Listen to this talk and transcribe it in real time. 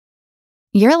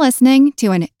You're listening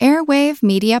to an Airwave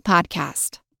Media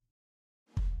Podcast.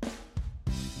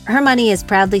 Her Money is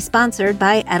proudly sponsored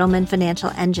by Edelman Financial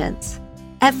Engines.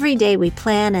 Every day we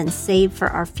plan and save for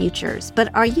our futures,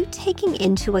 but are you taking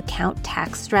into account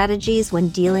tax strategies when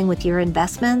dealing with your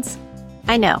investments?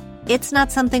 I know, it's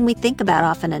not something we think about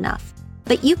often enough,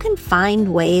 but you can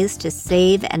find ways to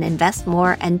save and invest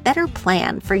more and better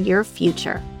plan for your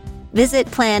future. Visit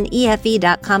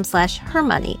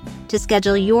planefe.com/hermoney to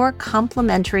schedule your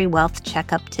complimentary wealth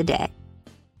checkup today.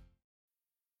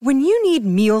 When you need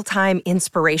mealtime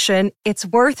inspiration, it's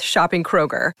worth shopping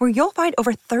Kroger, where you'll find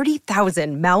over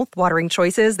 30,000 mouth-watering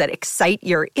choices that excite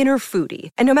your inner foodie.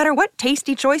 And no matter what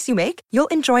tasty choice you make, you'll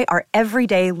enjoy our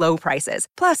everyday low prices,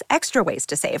 plus extra ways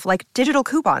to save, like digital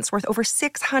coupons worth over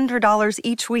 $600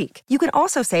 each week. You can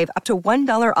also save up to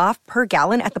 $1 off per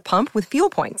gallon at the pump with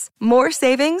fuel points. More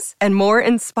savings and more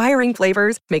inspiring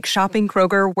flavors make shopping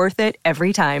Kroger worth it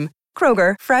every time.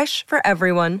 Kroger, fresh for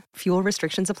everyone. Fuel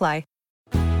restrictions apply.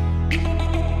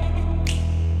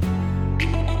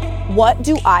 What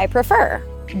do I prefer?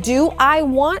 Do I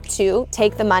want to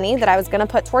take the money that I was going to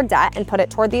put toward debt and put it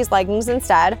toward these leggings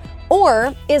instead?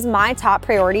 Or is my top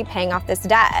priority paying off this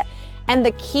debt? And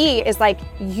the key is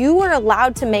you are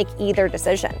allowed to make either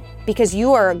decision because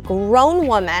you are a grown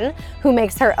woman who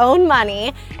makes her own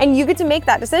money and you get to make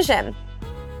that decision.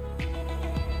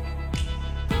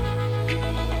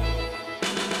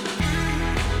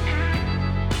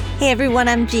 Hey everyone,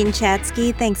 I'm Jean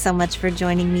Chatzky. Thanks so much for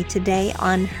joining me today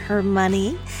on Her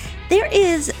Money. There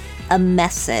is a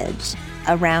message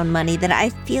around money that I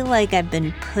feel like I've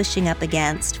been pushing up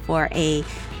against for a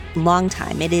long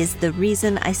time. It is the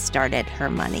reason I started Her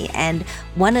Money, and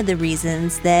one of the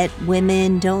reasons that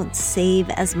women don't save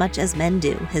as much as men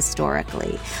do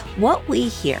historically. What we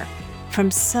hear from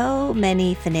so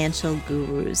many financial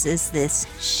gurus is this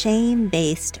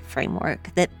shame-based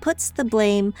framework that puts the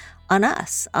blame on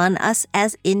us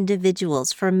as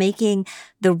individuals for making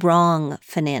the wrong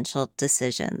financial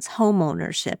decisions. Home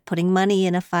ownership, putting money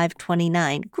in a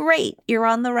 529, great, you're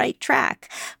on the right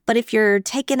track. But if you're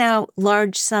taking out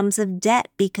large sums of debt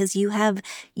because you have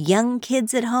young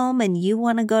kids at home and you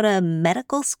want to go to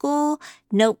medical school,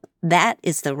 nope, that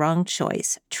is the wrong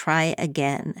choice. Try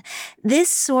again. This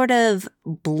sort of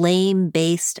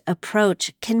blame-based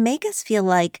approach can make us feel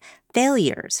like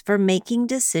failures for making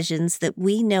decisions that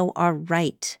we know are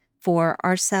right for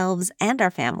ourselves and our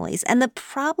families. And the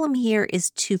problem here is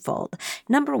twofold.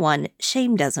 Number one,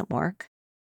 shame doesn't work.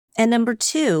 And number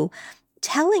two,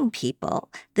 telling people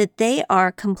that they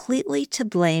are completely to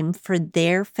blame for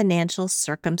their financial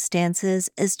circumstances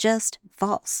is just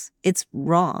false. It's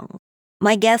wrong.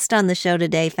 My guest on the show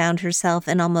today found herself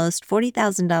in almost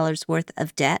 $40,000 worth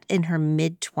of debt in her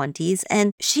mid-20s,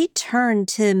 and she turned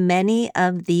to many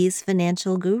of these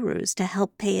financial gurus to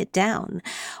help pay it down.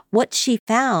 What she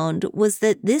found was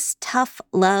that this tough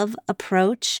love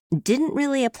approach didn't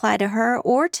really apply to her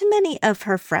or to many of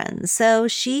her friends, so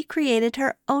she created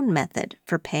her own method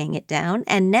for paying it down,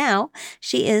 and now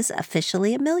she is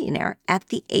officially a millionaire at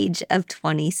the age of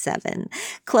 27.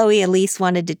 Chloe Elise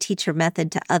wanted to teach her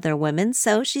method to other women,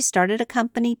 so she started a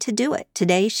company to do it.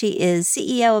 Today, she is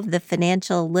CEO of the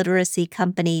financial literacy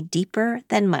company Deeper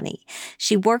Than Money.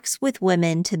 She works with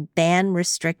women to ban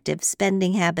restrictive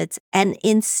spending habits and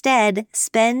instead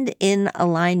spend in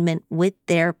alignment with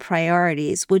their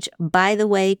priorities, which, by the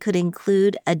way, could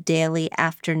include a daily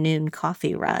afternoon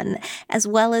coffee run, as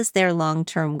well as their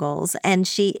long-term goals. And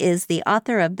she is the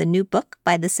author of the new book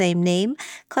by the same name.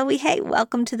 Chloe, hey,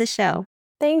 welcome to the show.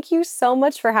 Thank you so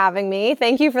much for having me.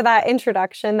 Thank you for that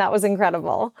introduction. That was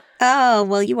incredible. Oh,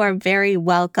 well, you are very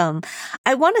welcome.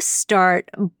 I want to start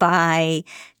by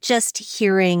just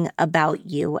hearing about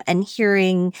you and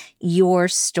hearing your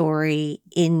story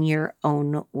in your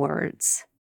own words.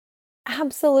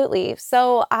 Absolutely.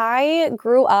 So I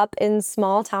grew up in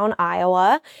small town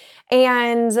Iowa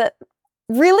and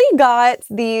really got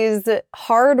these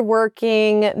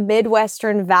hardworking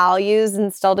Midwestern values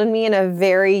instilled in me in a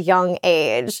very young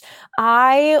age.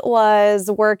 I was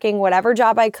working whatever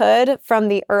job I could from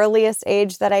the earliest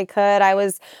age that I could. I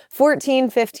was 14,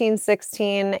 15,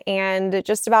 16, and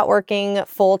just about working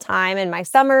full-time in my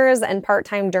summers and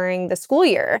part-time during the school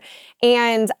year.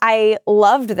 And I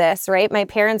loved this, right? My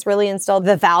parents really instilled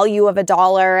the value of a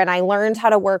dollar, and I learned how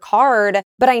to work hard,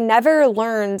 but I never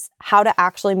learned how to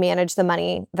actually manage the money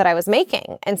that I was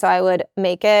making. And so I would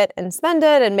make it and spend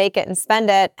it and make it and spend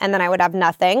it. And then I would have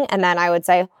nothing. And then I would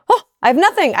say, oh, I have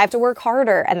nothing. I have to work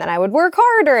harder. And then I would work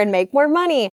harder and make more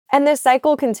money. And this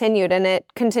cycle continued, and it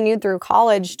continued through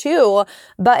college too.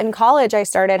 But in college, I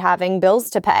started having bills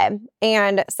to pay.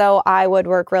 And so I would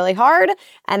work really hard,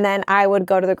 and then I would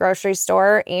go to the grocery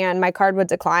store and my card would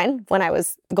decline when I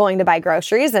was going to buy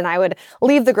groceries. And I would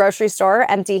leave the grocery store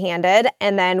empty-handed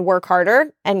and then work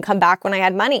harder and come back when I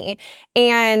had money.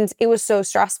 And it was so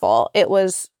stressful. It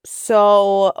was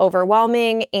so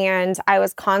overwhelming. And I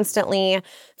was constantly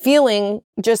feeling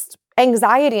just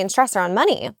anxiety and stress around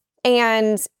money.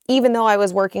 And even though I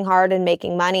was working hard and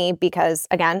making money, because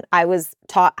again, I was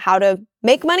taught how to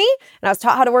make money and I was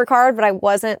taught how to work hard, but I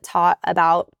wasn't taught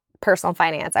about personal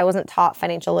finance. I wasn't taught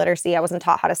financial literacy. I wasn't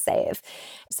taught how to save.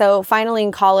 So finally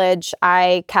in college,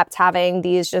 I kept having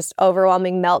these just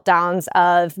overwhelming meltdowns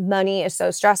of money is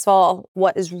so stressful.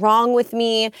 What is wrong with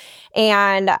me?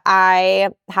 And I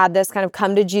had this kind of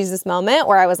come to Jesus moment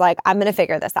where I was like, I'm going to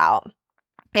figure this out.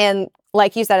 And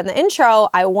like you said in the intro,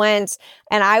 I went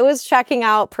and I was checking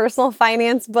out personal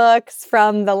finance books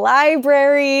from the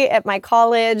library at my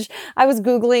college. I was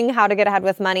Googling how to get ahead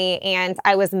with money, and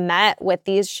I was met with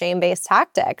these shame-based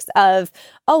tactics of,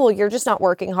 oh, well, you're just not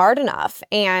working hard enough,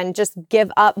 and just give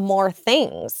up more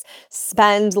things,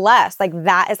 spend less. Like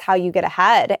that is how you get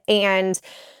ahead. And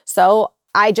so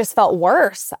I just felt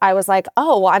worse. I was like,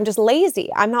 oh, well, I'm just lazy.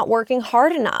 I'm not working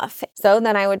hard enough. So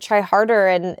then I would try harder,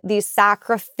 and these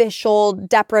sacrificial,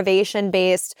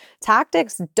 deprivation-based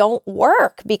tactics don't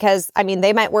work because, I mean,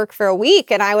 they might work for a week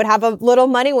and I would have a little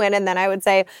money win, and then I would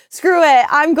say, screw it,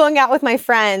 I'm going out with my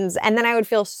friends. And then I would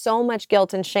feel so much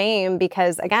guilt and shame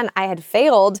because, again, I had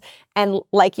failed. And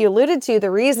like you alluded to, the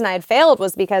reason I had failed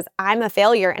was because I'm a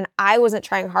failure and I wasn't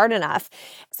trying hard enough.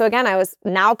 So again, I was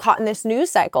now caught in this news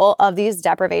cycle of these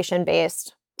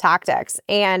deprivation-based tactics.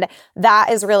 And that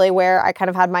is really where I kind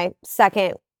of had my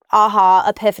second aha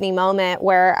epiphany moment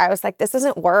where I was like, this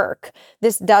doesn't work.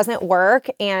 This doesn't work.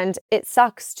 And it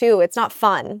sucks too. It's not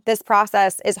fun. This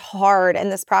process is hard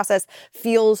and this process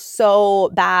feels so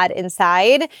bad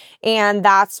inside. And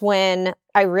that's when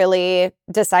I really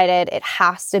decided it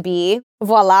has to be,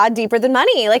 voila, deeper than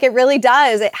money. Like it really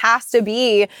does. It has to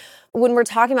be, when we're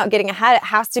talking about getting ahead, it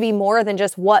has to be more than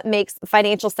just what makes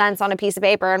financial sense on a piece of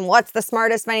paper and what's the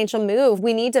smartest financial move.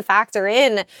 We need to factor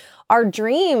in our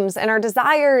dreams and our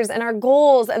desires and our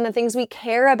goals and the things we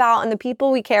care about and the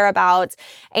people we care about.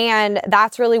 And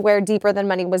that's really where Deeper Than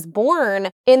Money was born,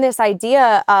 in this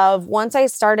idea of, once I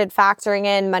started factoring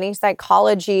in money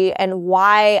psychology and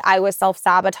why I was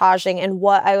self-sabotaging and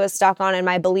what I was stuck on and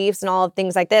my beliefs and all of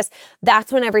things like this,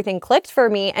 that's when everything clicked for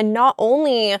me. And not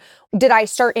only did I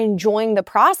start enjoying the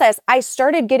process, I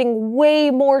started getting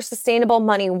way more sustainable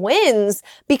money wins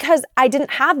because I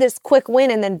didn't have this quick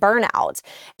win and then burnout.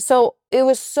 So it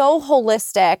was so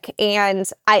holistic, and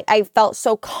I felt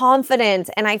so confident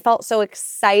and I felt so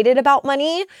excited about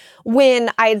money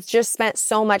when I just spent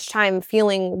so much time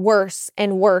feeling worse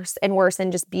and worse and worse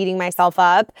and just beating myself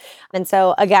up. And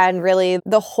so again, really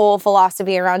the whole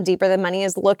philosophy around Deeper Than Money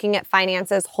is looking at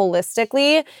finances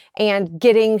holistically and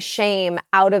getting shame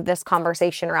out of this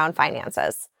conversation around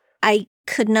finances. I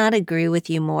could not agree with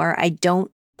you more. I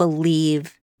don't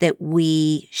believe that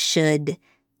we should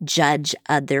judge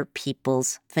other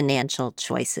people's financial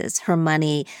choices. Her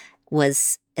money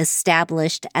was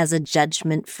established as a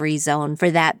judgment-free zone for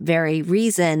that very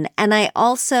reason. And I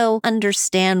also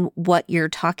understand what you're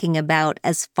talking about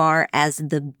as far as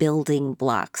the building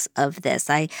blocks of this.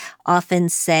 I often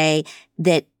say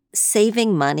that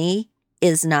saving money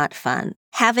is not fun.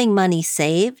 Having money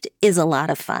saved is a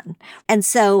lot of fun. And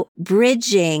so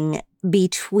bridging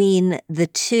between the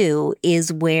two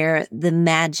is where the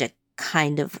magic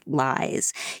kind of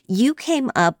lies. You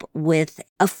came up with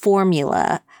a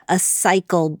formula, a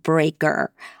cycle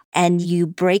breaker, and you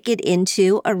break it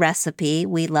into a recipe.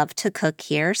 We love to cook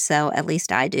here, so at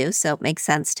least I do, so it makes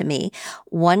sense to me.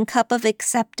 1 cup of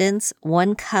acceptance,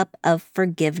 1 cup of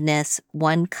forgiveness,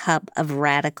 1 cup of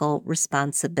radical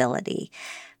responsibility.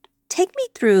 Take me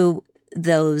through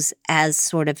those as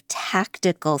sort of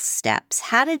tactical steps.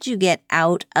 How did you get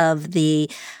out of the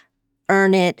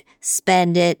earn it,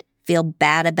 spend it, feel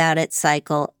bad about it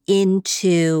cycle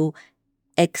into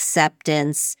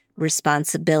acceptance,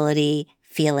 responsibility,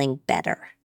 feeling better?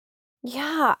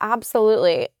 Yeah,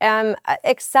 absolutely.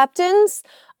 Acceptance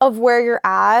of where you're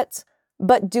at,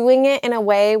 but doing it in a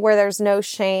way where there's no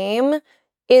shame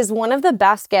is one of the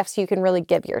best gifts you can really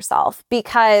give yourself.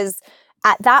 Because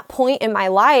at that point in my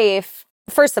life,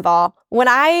 first of all, when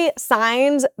I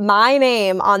signed my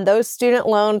name on those student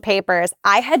loan papers,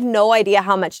 I had no idea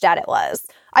how much debt it was.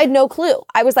 I had no clue.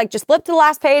 I was like, just flip to the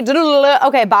last page.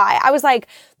 Okay, bye. I was like,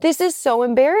 this is so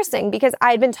embarrassing because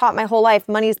I'd been taught my whole life,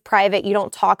 money's private. You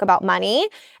don't talk about money.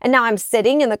 And now I'm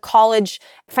sitting in the college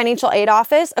financial aid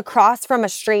office across from a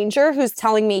stranger who's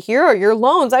telling me, here are your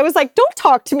loans. I was like, don't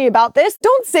talk to me about this.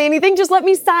 Don't say anything. Just let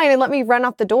me sign and let me run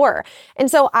out the door. And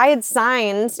so I had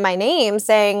signed my name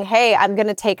saying, hey, I'm going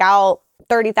to take out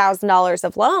 $30,000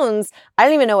 of loans. I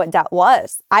didn't even know what debt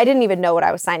was. I didn't even know what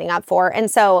I was signing up for. And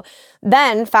so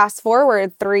then fast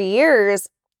forward 3 years,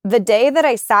 the day that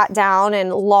I sat down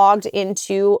and logged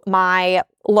into my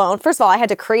loan, first of all, I had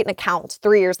to create an account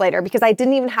 3 years later because I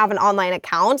didn't even have an online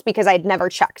account because I'd never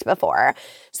checked before.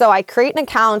 So I create an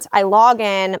account, I log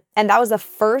in, and that was the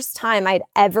first time I'd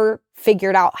ever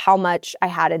figured out how much I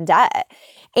had in debt.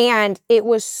 And it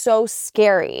was so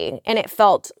scary and it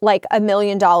felt like $1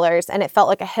 million and it felt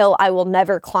like a hill I will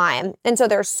never climb. And so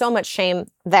there's so much shame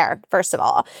there, first of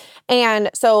all.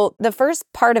 And so the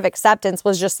first part of acceptance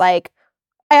was just like,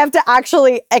 I have to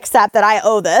actually accept that I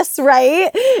owe this,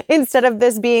 right? Instead of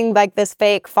this being like this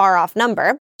fake far off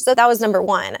number. So that was number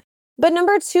one. But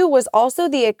number two was also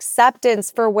the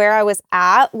acceptance for where I was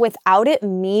at without it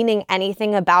meaning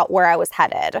anything about where I was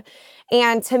headed.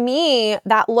 And to me,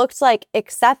 that looked like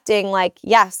accepting like,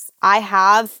 yes, I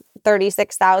have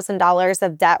 $36,000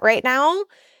 of debt right now,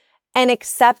 and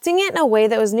accepting it in a way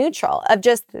that was neutral of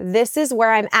just, this is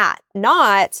where I'm at,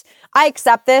 not I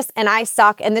accept this and I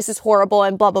suck and this is horrible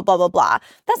and blah, blah, blah, blah, blah.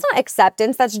 That's not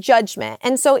acceptance, that's judgment.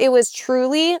 And so it was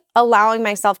truly allowing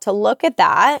myself to look at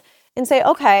that and say,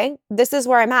 okay, this is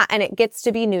where I'm at and it gets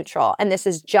to be neutral. And this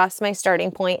is just my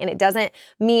starting point and it doesn't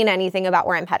mean anything about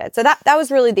where I'm headed. So that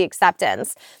was really the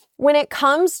acceptance. When it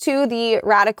comes to the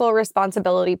radical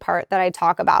responsibility part that I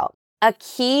talk about, a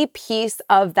key piece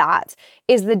of that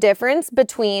is the difference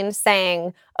between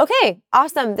saying, okay,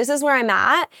 awesome, this is where I'm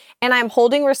at, and I'm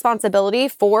holding responsibility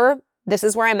for this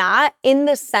is where I'm at in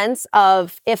the sense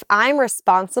of if I'm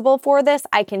responsible for this,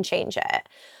 I can change it.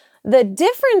 The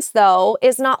difference, though,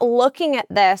 is not looking at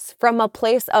this from a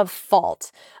place of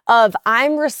fault, of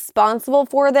I'm responsible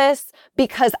for this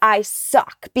because I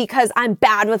suck, because I'm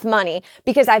bad with money,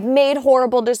 because I've made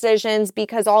horrible decisions,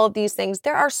 because all of these things.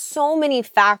 There are so many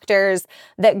factors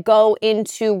that go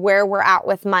into where we're at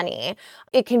with money.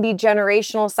 It can be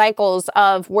generational cycles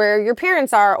of where your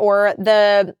parents are or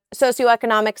the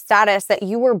socioeconomic status that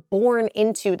you were born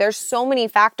into. There's so many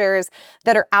factors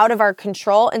that are out of our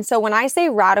control. And so when I say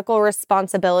radical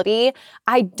responsibility,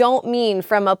 I don't mean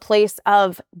from a place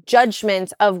of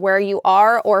judgment of where you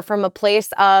are or from a place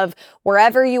of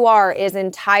wherever you are is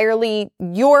entirely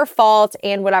your fault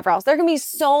and whatever else. There can be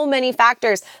so many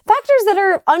factors that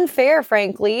are unfair,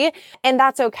 frankly, and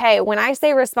that's okay. When I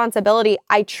say responsibility,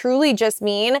 I truly just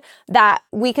mean that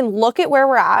we can look at where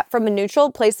we're at from a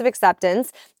neutral place of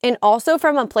acceptance and also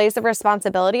from a place of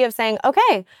responsibility of saying,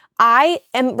 okay, I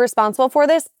am responsible for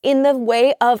this in the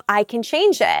way of I can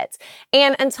change it.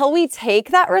 And until we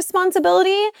take that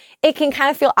responsibility, it can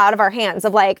kind of feel out of our hands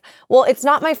of like, well, it's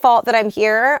not my fault that I'm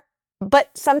here.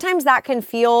 But sometimes that can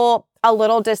feel a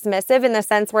little dismissive in the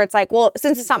sense where it's like, well,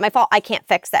 since it's not my fault, I can't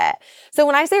fix it. So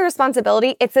when I say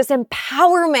responsibility, it's this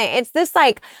empowerment. It's this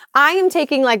like, I am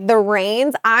taking like the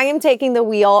reins, I am taking the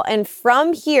wheel. And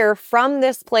from here, from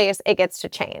this place, it gets to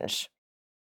change.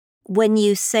 When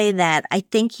you say that, I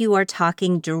think you are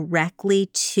talking directly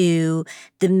to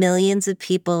the millions of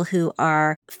people who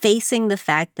are facing the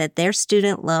fact that their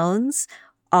student loans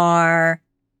are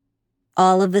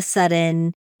all of a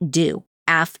sudden due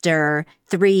after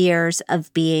 3 years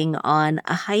of being on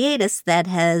a hiatus that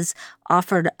has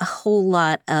offered a whole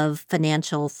lot of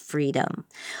financial freedom.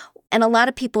 And a lot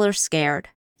of people are scared,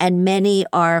 and many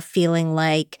are feeling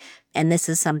like, and this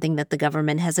is something that the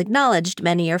government has acknowledged,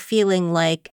 many are feeling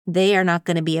like they are not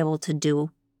going to be able to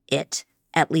do it,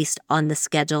 at least on the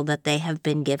schedule that they have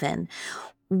been given.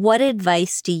 What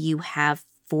advice do you have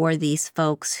for these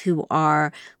folks who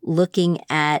are looking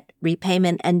at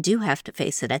repayment and do have to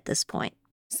face it at this point?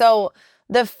 So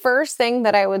the first thing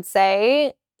that I would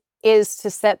say is to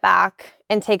sit back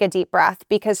and take a deep breath,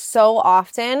 because so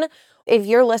often if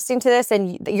you're listening to this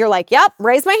and you're like, yep,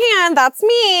 raise my hand, that's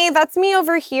me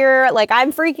over here, like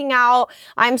I'm freaking out,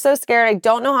 I'm so scared, I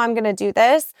don't know how I'm going to do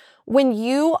this. When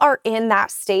you are in that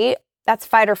state, that's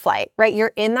fight or flight, right?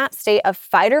 You're in that state of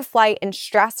fight or flight and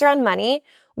stress around money.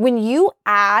 When you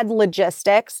add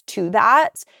logistics to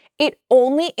that, it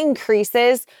only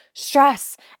increases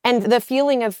stress and the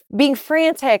feeling of being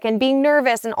frantic and being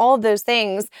nervous and all of those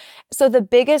things. So the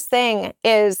biggest thing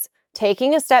is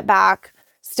taking a step back,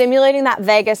 stimulating that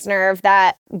vagus nerve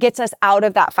that gets us out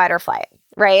of that fight or flight,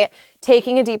 right?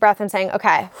 Taking a deep breath and saying,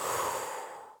 okay,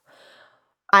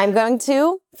 I'm going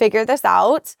to figure this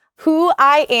out. Who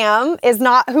I am is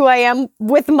not who I am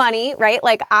with money, right?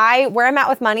 Like where I'm at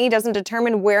with money doesn't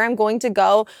determine where I'm going to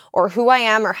go or who I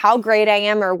am or how great I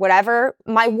am or whatever.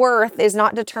 My worth is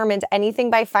not determined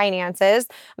anything by finances.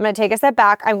 I'm going to take a step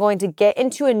back. I'm going to get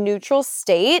into a neutral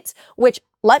state, which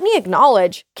let me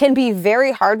acknowledge can be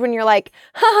very hard when you're like,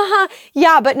 ha ha ha,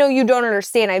 yeah, but no, you don't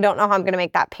understand. I don't know how I'm going to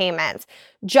make that payment.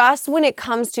 Just when it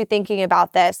comes to thinking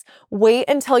about this, wait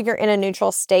until you're in a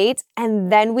neutral state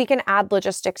and then we can add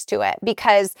logistics to it.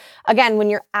 Because again, when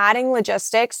you're adding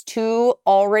logistics to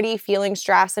already feeling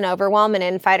stress and overwhelm and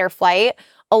in fight or flight,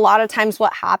 a lot of times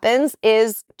what happens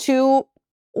is to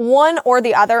one or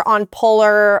the other on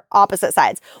polar opposite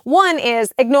sides. One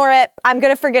is ignore it. I'm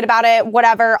going to forget about it.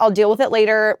 Whatever. I'll deal with it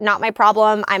later. Not my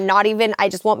problem. I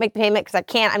just won't make the payment because I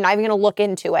can't. I'm not even going to look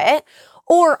into it.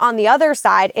 Or on the other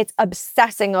side, it's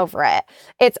obsessing over it.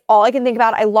 It's all I can think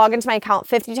about. I log into my account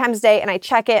 50 times a day and I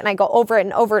check it and I go over it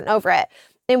and over it and over it.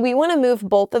 And we want to move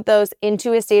both of those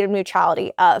into a state of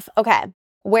neutrality of, okay,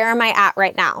 where am I at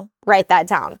right now? Write that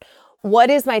down.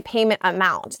 What is my payment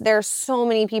amount? There's so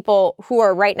many people who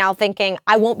are right now thinking,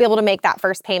 I won't be able to make that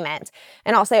first payment.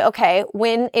 And I'll say, okay,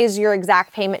 when is your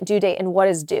exact payment due date and what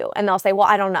is due? And they'll say, well,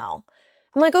 I don't know.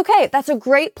 I'm like, okay, that's a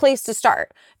great place to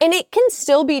start. And it can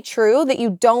still be true that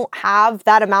you don't have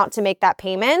that amount to make that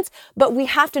payment, but we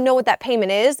have to know what that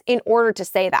payment is in order to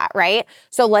say that, right?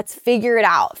 So let's figure it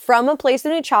out from a place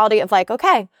of neutrality of like,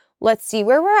 okay, let's see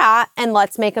where we're at and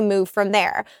let's make a move from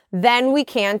there. Then we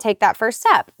can take that first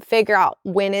step, figure out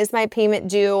when is my payment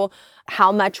due,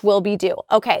 how much will be due.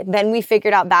 Okay, then we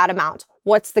figured out that amount.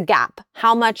 What's the gap?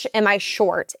 How much am I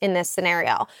short in this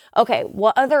scenario? Okay,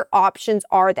 what other options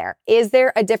are there? Is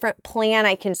there a different plan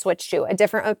I can switch to, a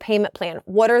different payment plan?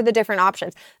 What are the different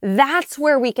options? That's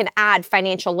where we can add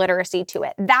financial literacy to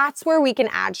it. That's where we can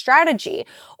add strategy.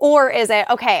 Or is it,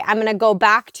 okay, I'm gonna go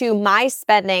back to my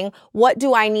spending. What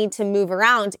do I need to move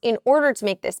around in order to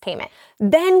make this payment?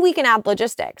 Then we can add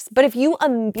logistics. But if you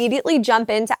immediately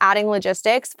jump into adding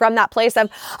logistics from that place of,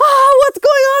 what's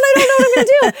going on? I don't know what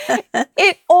I'm gonna do.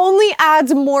 It only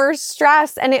adds more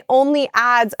stress and it only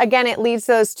adds, again, it leads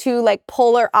to those two like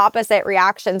polar opposite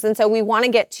reactions. And so we want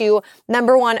to get to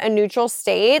number one, a neutral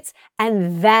state,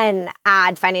 and then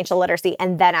add financial literacy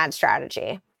and then add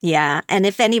strategy. Yeah. And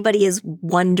if anybody is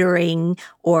wondering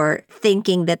or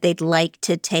thinking that they'd like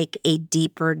to take a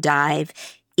deeper dive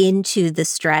into the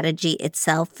strategy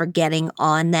itself for getting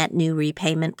on that new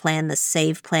repayment plan, the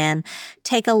SAVE plan,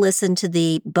 take a listen to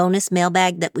the bonus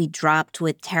mailbag that we dropped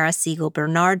with Tara Siegel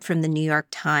Bernard from the New York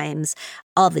Times.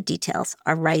 All the details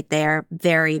are right there.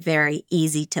 Very, very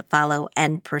easy to follow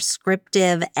and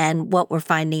prescriptive. And what we're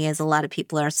finding is a lot of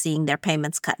people are seeing their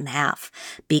payments cut in half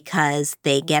because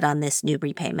they get on this new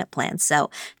repayment plan. So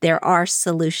there are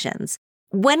solutions.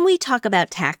 When we talk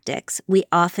about tactics, we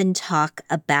often talk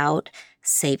about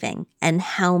saving and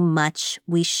how much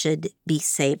we should be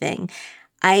saving.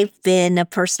 I've been a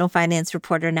personal finance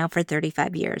reporter now for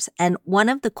 35 years. And one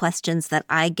of the questions that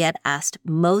I get asked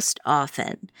most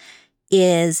often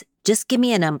is, just give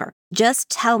me a number. Just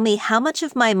tell me how much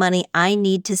of my money I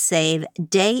need to save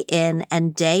day in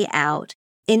and day out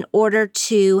in order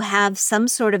to have some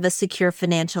sort of a secure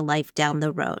financial life down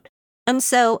the road. And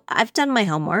so I've done my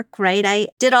homework, right? I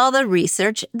did all the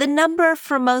research. The number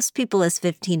for most people is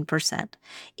 15%.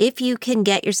 If you can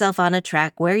get yourself on a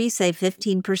track where you save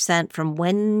 15% from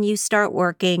when you start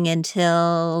working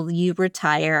until you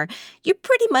retire, you're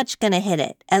pretty much going to hit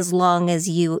it as long as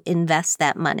you invest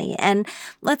that money. And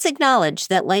let's acknowledge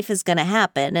that life is going to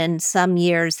happen. And some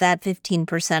years that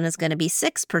 15% is going to be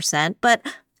 6%, but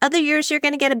other years, you're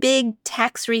going to get a big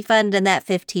tax refund and that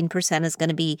 15% is going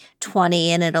to be 20%,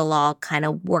 and it'll all kind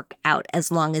of work out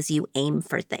as long as you aim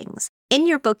for things. In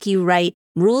your book, you write,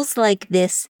 rules like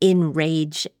this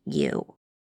enrage you.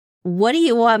 What do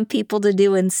you want people to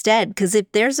do instead? Because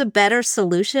if there's a better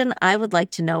solution, I would like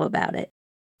to know about it.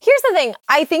 Here's the thing.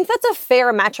 I think that's a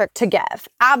fair metric to give.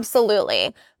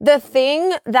 Absolutely. The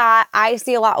thing that I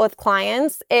see a lot with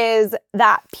clients is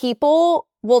that people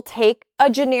will take a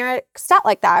generic stat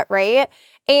like that, right?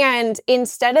 And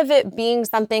instead of it being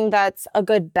something that's a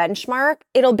good benchmark,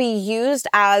 it'll be used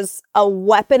as a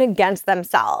weapon against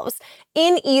themselves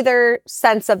in either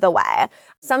sense of the way.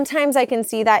 Sometimes I can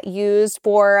see that used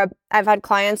for, I've had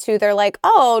clients who they're like,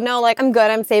 oh, no, like I'm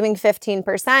good. I'm saving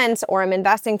 15% or I'm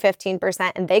investing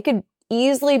 15%. And they could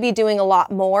easily be doing a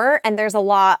lot more. And there's a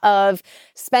lot of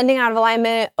spending out of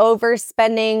alignment,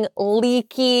 overspending,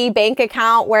 leaky bank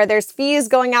account where there's fees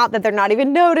going out that they're not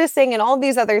even noticing and all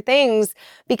these other things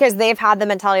because they've had the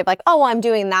mentality of like, oh, well, I'm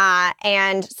doing that.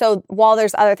 And so while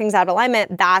there's other things out of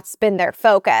alignment, that's been their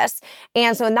focus.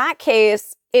 And so in that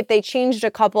case, if they changed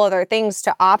a couple other things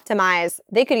to optimize,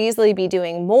 they could easily be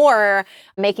doing more,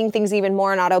 making things even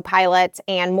more on autopilot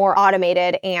and more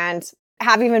automated and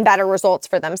have even better results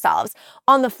for themselves.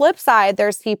 On the flip side,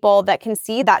 there's people that can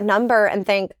see that number and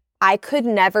think, I could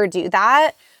never do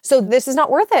that. So this is not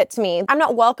worth it to me. I'm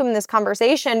not welcome in this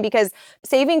conversation because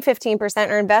saving 15%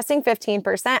 or investing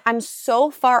 15%, I'm so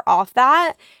far off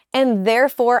that. And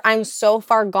therefore, I'm so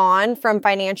far gone from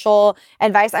financial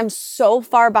advice. I'm so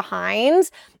far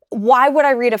behind. Why would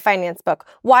I read a finance book?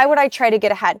 Why would I try to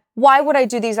get ahead? Why would I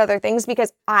do these other things?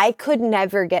 Because I could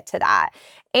never get to that.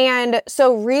 And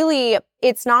so really,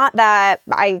 it's not that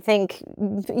I think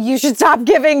you should stop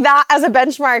giving that as a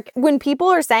benchmark. When people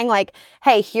are saying like,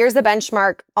 hey, here's a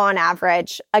benchmark on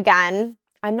average, again,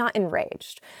 I'm not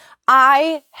enraged.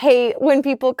 I hate when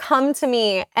people come to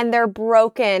me and they're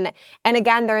broken. And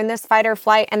again, they're in this fight or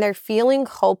flight and they're feeling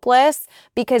hopeless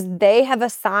because they have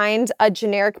assigned a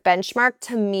generic benchmark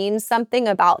to mean something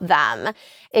about them.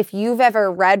 If you've ever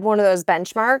read one of those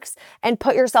benchmarks and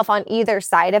put yourself on either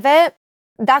side of it,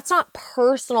 that's not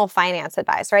personal finance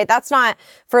advice, right? That's not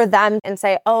for them and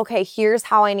say, oh, okay, here's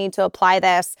how I need to apply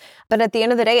this. But at the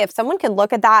end of the day, if someone can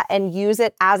look at that and use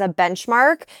it as a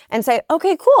benchmark and say,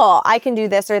 okay, cool, I can do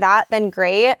this or that, then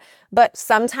great. But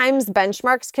sometimes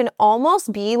benchmarks can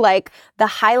almost be like the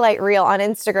highlight reel on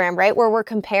Instagram, right? Where we're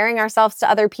comparing ourselves to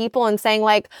other people and saying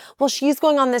like, well, she's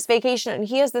going on this vacation and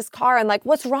he has this car and like,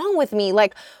 what's wrong with me?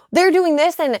 Like they're doing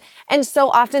this. And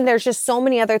so often there's just so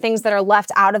many other things that are left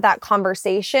out of that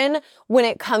conversation when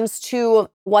it comes to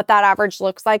what that average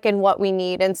looks like and what we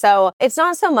need. And so it's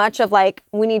not so much of like,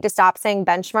 we need to stop saying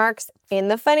benchmarks in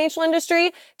the financial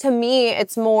industry. To me,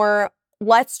 it's more,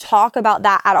 let's talk about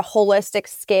that at a holistic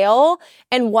scale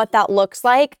and what that looks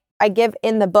like. I give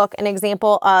in the book an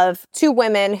example of two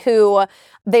women who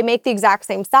they make the exact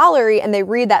same salary and they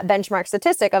read that benchmark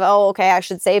statistic of, oh, okay, I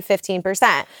should save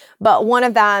 15%. But one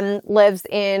of them lives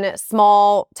in a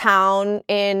small town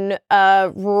in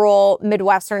a rural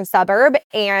Midwestern suburb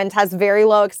and has very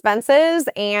low expenses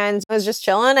and was just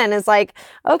chilling and is like,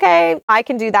 okay, I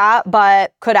can do that,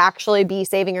 but could actually be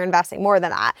saving or investing more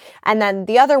than that. And then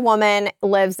the other woman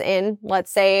lives in, let's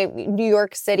say, New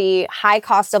York City, high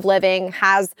cost of living,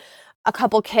 has a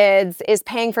couple kids, is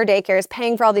paying for daycare, is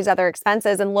paying for all these other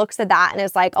expenses and looks at that and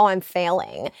is like, oh, I'm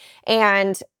failing.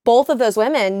 And both of those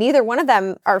women, neither one of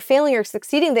them are failing or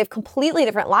succeeding. They have completely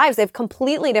different lives. They have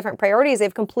completely different priorities. They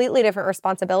have completely different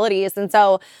responsibilities. And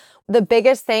so the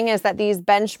biggest thing is that these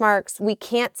benchmarks, we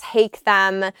can't take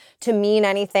them to mean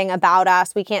anything about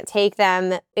us. We can't take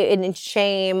them in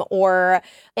shame or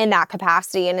in that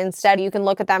capacity. And instead, you can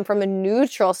look at them from a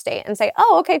neutral state and say,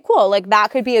 oh, okay, cool. Like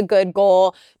that could be a good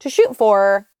goal to shoot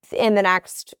for in the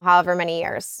next however many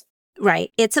years.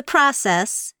 Right. It's a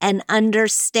process, and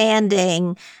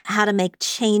understanding how to make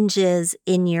changes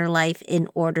in your life in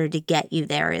order to get you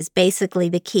there is basically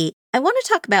the key. I want to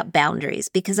talk about boundaries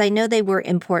because I know they were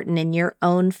important in your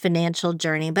own financial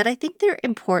journey, but I think they're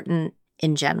important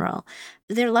in general.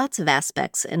 There are lots of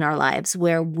aspects in our lives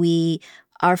where we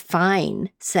are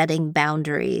fine setting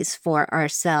boundaries for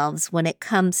ourselves. When it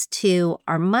comes to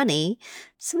our money,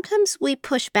 sometimes we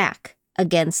push back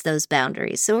against those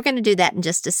boundaries. So we're going to do that in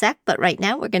just a sec, but right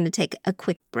now we're going to take a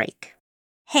quick break.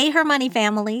 Hey, Her Money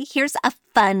family, here's a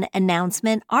fun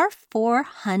announcement. Our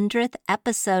 400th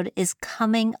episode is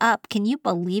coming up. Can you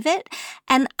believe it?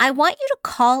 And I want you to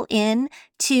call in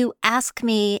to ask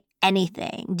me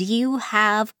anything. Do you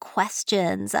have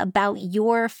questions about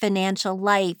your financial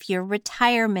life, your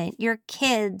retirement, your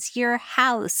kids, your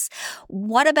house?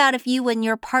 What about if you and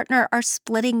your partner are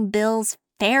splitting bills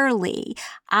fairly?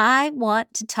 I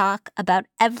want to talk about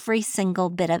every single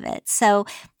bit of it. So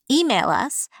email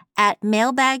us at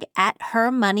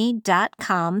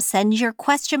mailbag@hermoney.com. Send your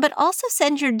question, but also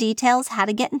send your details, how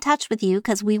to get in touch with you,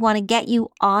 because we want to get you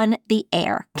on the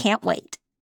air. Can't wait.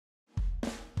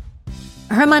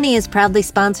 Her Money is proudly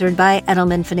sponsored by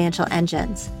Edelman Financial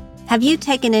Engines. Have you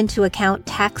taken into account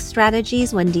tax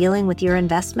strategies when dealing with your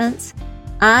investments?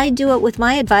 I do it with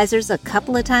my advisors a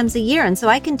couple of times a year, and so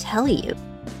I can tell you,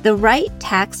 the right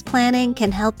tax planning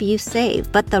can help you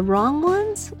save, but the wrong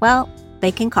ones, well,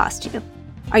 they can cost you.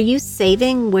 Are you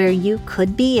saving where you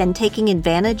could be and taking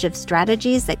advantage of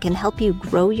strategies that can help you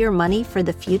grow your money for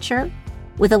the future?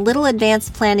 With a little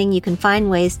advanced planning, you can find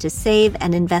ways to save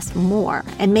and invest more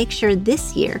and make sure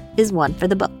this year is one for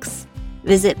the books.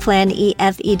 Visit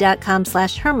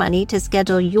planefe.com/hermoney to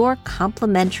schedule your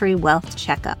complimentary wealth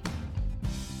checkup.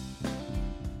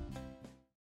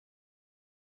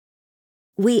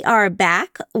 We are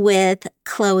back with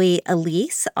Chloe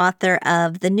Elise, author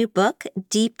of the new book,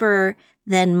 Deeper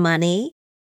Than Money.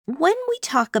 When we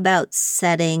talk about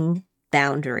setting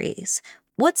boundaries,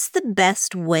 what's the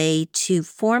best way to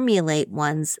formulate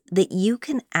ones that you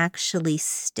can actually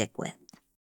stick with?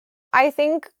 I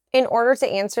think in order to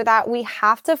answer that, we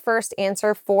have to first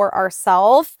answer for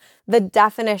ourselves the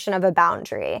definition of a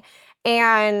boundary.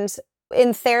 And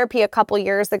in therapy a couple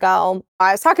years ago,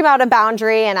 I was talking about a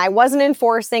boundary and I wasn't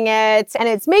enforcing it, and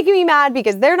it's making me mad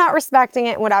because they're not respecting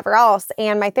it and whatever else.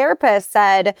 And my therapist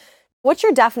said, "What's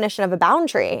your definition of a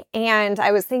boundary?" And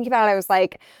I was thinking about it. I was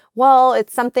like, well,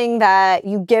 it's something that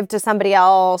you give to somebody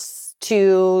else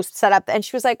to set up. And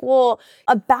she was like, well,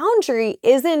 a boundary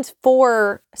isn't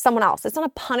for someone else. It's not a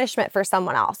punishment for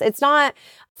someone else. It's not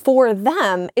for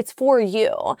them. It's for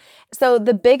you. So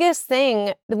the biggest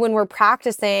thing when we're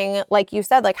practicing, like you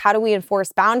said, like how do we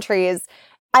enforce boundaries?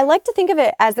 I like to think of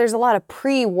it as there's a lot of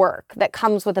pre-work that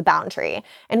comes with a boundary.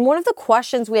 And one of the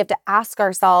questions we have to ask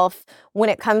ourselves when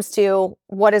it comes to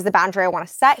what is the boundary I want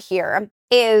to set here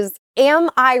is, am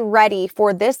I ready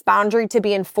for this boundary to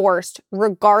be enforced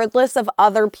regardless of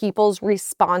other people's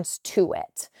response to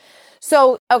it?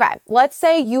 So, okay, let's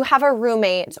say you have a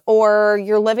roommate or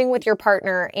you're living with your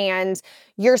partner and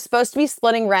you're supposed to be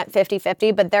splitting rent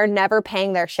 50-50, but they're never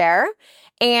paying their share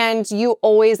and you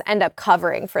always end up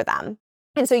covering for them.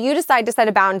 And so you decide to set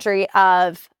a boundary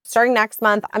of starting next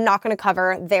month, I'm not going to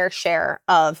cover their share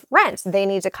of rent. They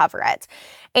need to cover it.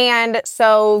 And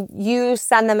so you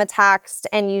send them a text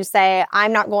and you say,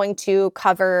 I'm not going to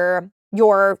cover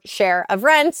your share of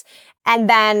rent. And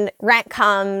then rent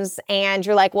comes and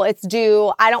you're like, well, it's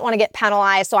due. I don't want to get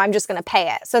penalized, so I'm just going to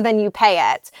pay it. So then you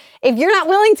pay it. If you're not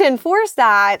willing to enforce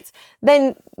that,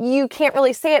 then you can't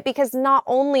really say it, because not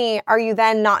only are you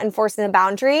then not enforcing the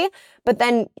boundary, but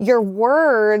then your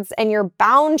words and your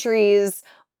boundaries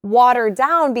watered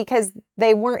down because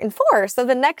they weren't enforced. So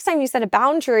the next time you set a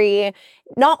boundary,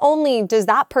 not only does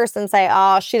that person say,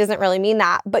 oh, she doesn't really mean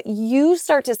that, but you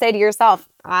start to say to yourself,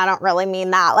 I don't really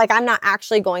mean that. Like, I'm not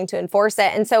actually going to enforce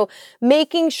it. And so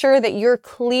making sure that you're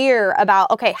clear about,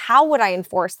 okay, how would I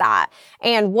enforce that?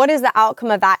 And what is the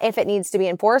outcome of that if it needs to be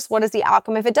enforced? What is the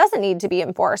outcome if it doesn't need to be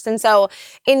enforced? And so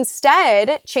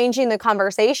instead, changing the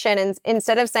conversation, and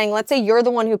instead of saying, let's say you're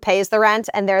the one who pays the rent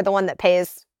and they're the one that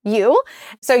pays you.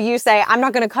 So you say, I'm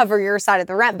not going to cover your side of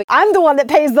the rent, but I'm the one that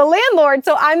pays the landlord,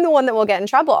 so I'm the one that will get in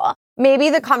trouble.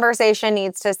 Maybe the conversation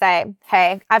needs to say,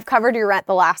 hey, I've covered your rent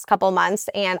the last couple months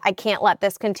and I can't let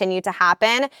this continue to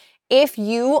happen. If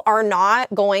you are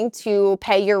not going to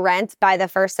pay your rent by the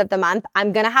first of the month,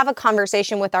 I'm going to have a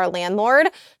conversation with our landlord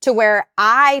to where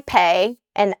I pay,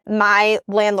 and my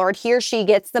landlord, he or she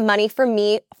gets the money from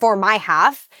me for my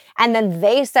half, and then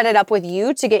they set it up with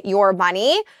you to get your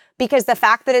money. Because the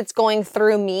fact that it's going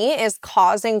through me is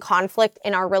causing conflict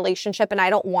in our relationship, and I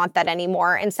don't want that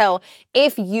anymore. And so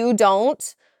if you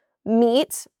don't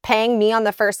meet paying me on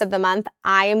the first of the month,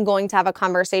 I am going to have a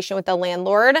conversation with the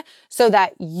landlord so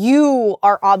that you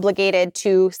are obligated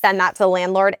to send that to the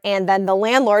landlord, and then the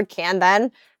landlord can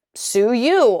then sue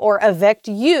you or evict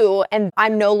you, and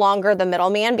I'm no longer the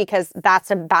middleman because that's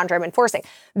a boundary I'm enforcing.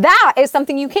 That is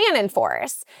something you can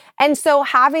enforce. And so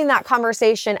having that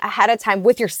conversation ahead of time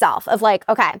with yourself of like,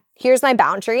 okay, here's my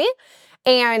boundary.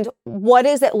 And what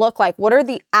does it look like? What are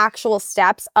the actual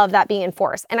steps of that being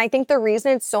enforced? And I think the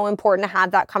reason it's so important to have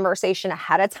that conversation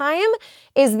ahead of time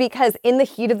is because in the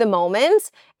heat of the moment,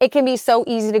 it can be so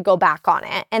easy to go back on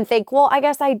it and think, well, I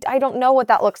guess I don't know what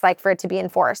that looks like for it to be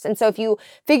enforced. And so if you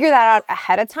figure that out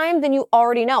ahead of time, then you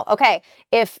already know, okay,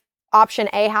 if option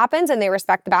A happens and they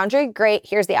respect the boundary, great,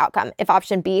 here's the outcome. If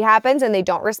option B happens and they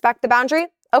don't respect the boundary,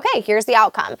 okay, here's the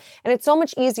outcome. And it's so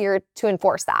much easier to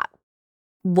enforce that.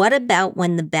 What about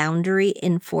when the boundary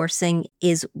enforcing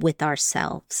is with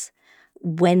ourselves?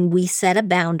 When we set a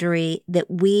boundary that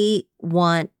we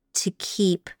want to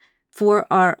keep for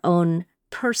our own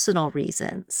personal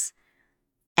reasons,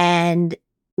 and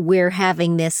we're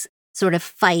having this sort of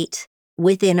fight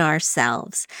within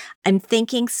ourselves. I'm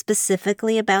thinking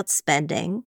specifically about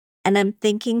spending, and I'm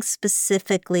thinking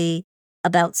specifically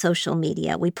about social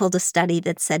media. We pulled a study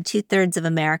that said 2/3 of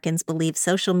Americans believe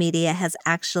social media has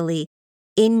actually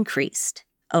increased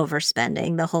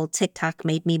overspending, the whole TikTok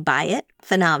made me buy it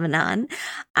phenomenon.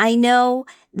 I know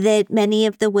that many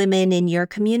of the women in your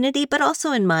community, but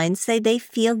also in mine, say they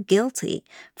feel guilty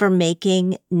for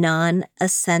making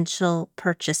non-essential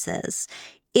purchases.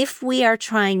 if we are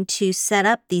trying to set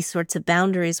up these sorts of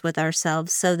boundaries with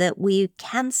ourselves so that we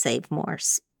can save more,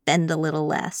 spend a little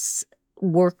less,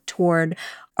 work toward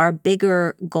our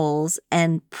bigger goals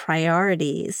and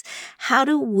priorities, how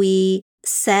do we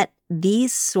set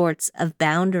these sorts of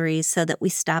boundaries so that we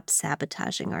stop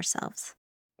sabotaging ourselves?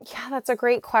 Yeah, that's a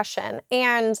great question.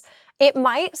 And it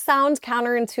might sound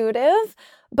counterintuitive,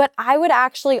 but I would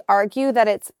actually argue that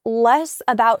it's less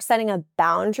about setting a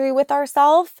boundary with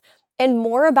ourselves and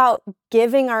more about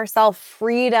giving ourselves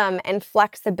freedom and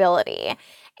flexibility.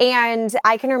 And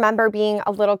I can remember being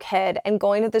a little kid and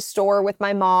going to the store with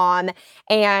my mom,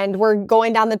 and we're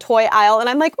going down the toy aisle and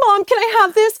I'm like, Mom, can I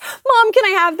have this? Mom, can I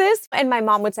have this? And my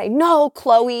mom would say, no,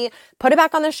 Chloe, put it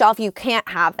back on the shelf. You can't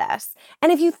have this.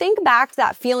 And if you think back to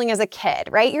that feeling as a kid,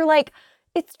 right? You're like,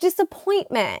 it's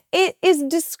disappointment. It is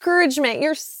discouragement.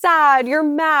 You're sad. You're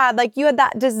mad. Like you had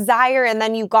that desire and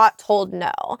then you got told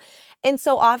no. And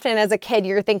so often as a kid,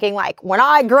 you're thinking like, when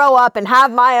I grow up and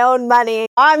have my own money,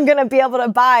 I'm going to be able to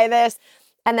buy this.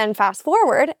 And then fast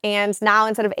forward, and now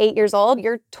instead of 8 years old,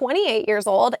 you're 28 years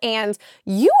old and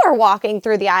you are walking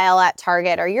through the aisle at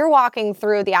Target, or you're walking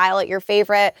through the aisle at your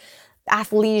favorite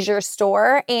athleisure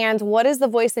store. And what is the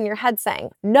voice in your head saying?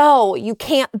 No, you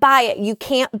can't buy it. You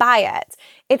can't buy it.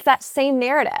 It's that same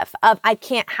narrative of I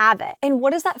can't have it. And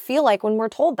what does that feel like when we're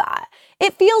told that?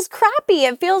 It feels crappy.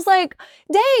 It feels like,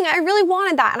 dang, I really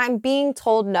wanted that. And I'm being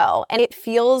told no. And it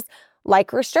feels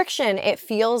like restriction. It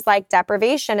feels like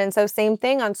deprivation. And so same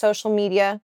thing on social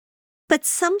media. But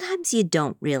sometimes you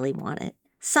don't really want it.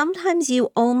 Sometimes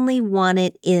you only want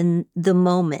it in the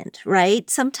moment, right?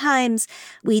 Sometimes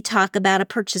we talk about a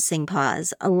purchasing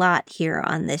pause a lot here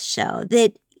on this show,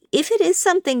 that if it is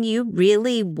something you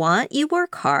really want, you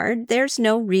work hard. There's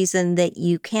no reason that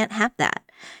you can't have that.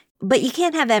 But you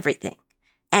can't have everything.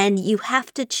 And you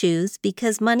have to choose,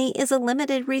 because money is a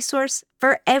limited resource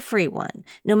for everyone.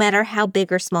 No matter how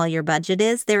big or small your budget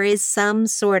is, there is some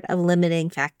sort of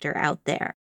limiting factor out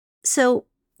there. So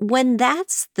when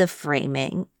that's the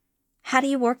framing, how do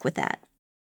you work with that?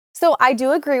 So I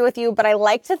do agree with you, but I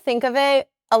like to think of it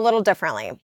a little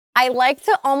differently. I like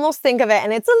to almost think of it,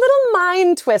 and it's a little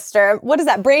mind twister. What is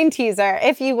that? Brain teaser,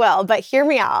 if you will, but hear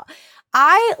me out.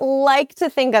 I like to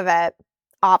think of it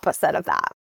opposite of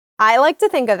that. I like to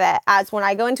think of it as when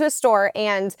I go into a store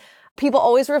and people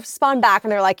always respond back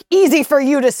and they're like, easy for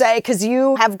you to say because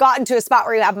you have gotten to a spot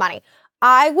where you have money.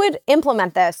 I would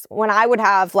implement this when I would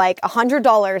have like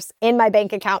 $100 in my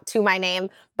bank account to my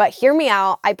name, but hear me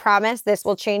out. I promise this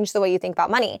will change the way you think about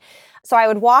money. So I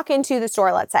would walk into the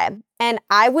store, let's say, and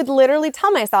I would literally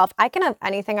tell myself, I can have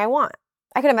anything I want.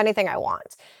 I can have anything I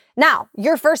want. Now,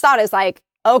 your first thought is like,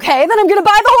 okay, then I'm going to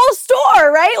buy the whole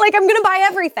store, right? Like I'm going to buy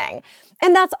everything.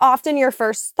 And that's often your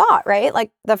first thought, right?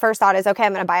 Like the first thought is, okay,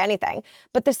 I'm going to buy anything.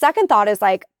 But the second thought is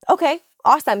like, okay,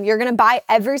 awesome. You're going to buy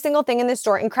every single thing in this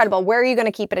store. Incredible. Where are you going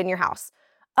to keep it in your house?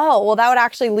 Oh, well, that would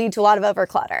actually lead to a lot of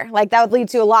overclutter. Like that would lead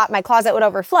to a lot, my closet would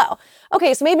overflow.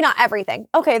 Okay, so maybe not everything.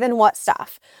 Okay, then what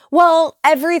stuff? Well,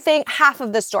 everything, half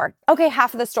of the store. Okay,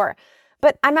 half of the store.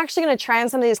 But I'm actually going to try on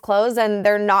some of these clothes and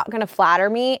they're not going to flatter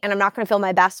me and I'm not going to feel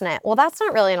my best in it. Well, that's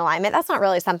not really in alignment. That's not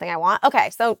really something I want.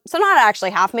 Okay, so not actually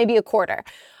half, maybe a quarter.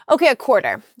 Okay, a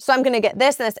quarter. So I'm going to get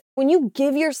this and this. When you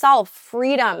give yourself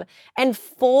freedom and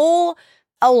full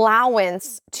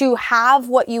allowance to have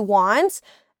what you want,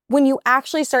 when you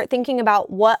actually start thinking about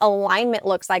what alignment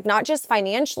looks like, not just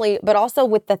financially, but also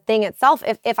with the thing itself.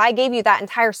 If I gave you that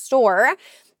entire store,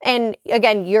 and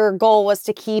again, your goal was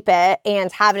to keep it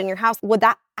and have it in your house, would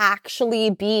that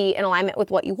actually be in alignment with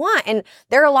what you want? And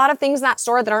there are a lot of things in that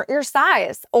store that aren't your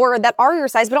size or that are your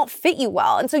size but don't fit you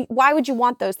well. And so why would you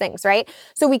want those things, right?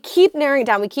 So we keep narrowing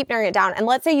it down. And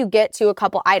let's say you get to a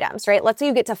couple items, right? Let's say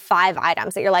you get to 5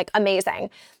 items that you're like,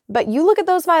 amazing. But you look at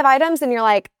those 5 items and you're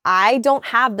like, I don't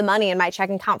have the money in my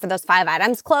checking account for those 5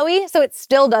 items, Chloe. So it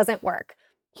still doesn't work.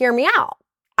 Hear me out.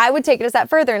 I would take it a step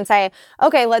further and say,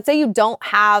 okay, let's say you don't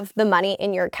have the money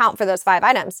in your account for those 5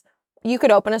 items. You could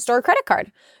open a store credit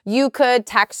card. You could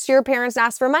text your parents and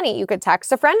ask for money. You could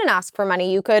text a friend and ask for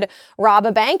money. You could rob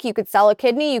a bank. You could sell a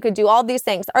kidney. You could do all these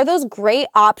things. Are those great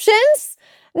options?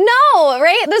 No,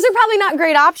 right? Those are probably not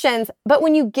great options. But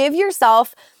when you give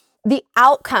yourself the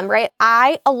outcome, right?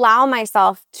 I allow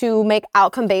myself to make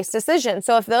outcome-based decisions.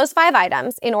 So if those 5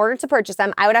 items, in order to purchase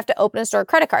them, I would have to open a store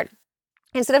credit card.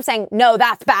 Instead of saying, no,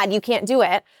 that's bad, you can't do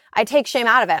it, I take shame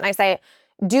out of it. And I say,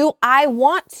 do I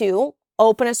want to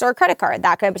open a store credit card?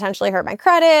 That could potentially hurt my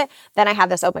credit. Then I have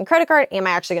this open credit card. Am I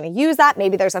actually going to use that?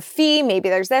 Maybe there's a fee. Maybe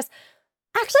there's this.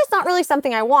 actually, it's not really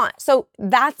something I want. So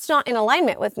that's not in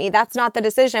alignment with me. That's not the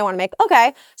decision I want to make.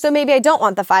 Okay, so maybe I don't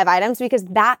want the 5 items because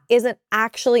that isn't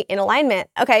actually in alignment.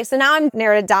 Okay, so now I'm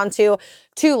narrowed it down to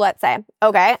 2, let's say.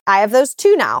 Okay, I have those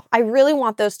 2 now. I really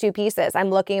want those 2 pieces. I'm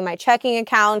looking at my checking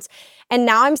accounts, and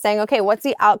now I'm saying, okay, what's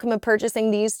the outcome of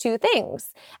purchasing these 2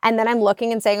 things? And then I'm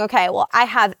looking and saying, okay, well, I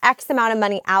have X amount of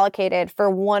money allocated for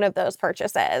one of those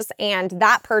purchases. And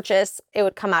that purchase, it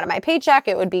would come out of my paycheck.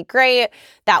 It would be great.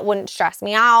 That wouldn't stress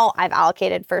me out. I've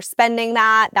allocated for spending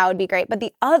that. That would be great. But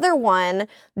the other one,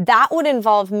 that would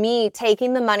involve me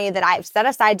taking the money that I've set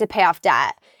aside to pay off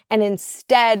debt and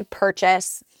instead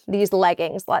purchase these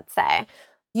leggings, let's say.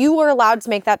 You are allowed to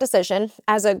make that decision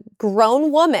as a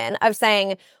grown woman of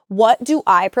saying, what do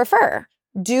I prefer?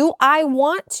 Do I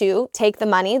want to take the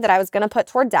money that I was going to put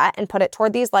toward debt and put it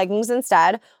toward these leggings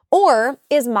instead? Or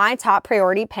is my top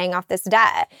priority paying off this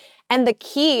debt? And the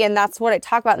key, and that's what I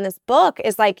talk about in this book,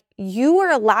 is like you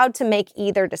are allowed to make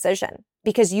either decision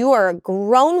because you are a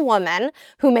grown woman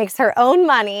who makes her own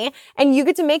money and you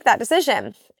get to make that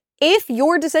decision. If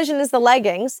your decision is the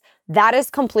leggings, that is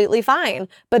completely fine.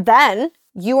 But then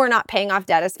you are not paying off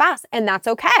debt as fast, and that's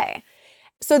okay.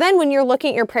 So then when you're looking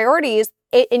at your priorities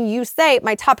and you say,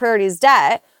 my top priority is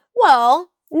debt, well,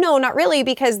 no, not really,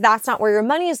 because that's not where your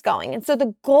money is going. And so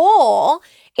the goal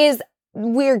is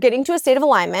we're getting to a state of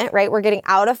alignment, right? We're getting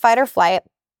out of fight or flight.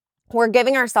 We're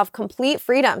giving ourselves complete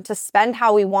freedom to spend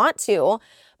how we want to.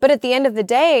 But at the end of the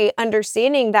day,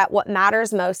 understanding that what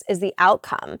matters most is the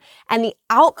outcome. And the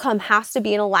outcome has to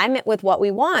be in alignment with what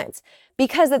we want.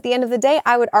 Because at the end of the day,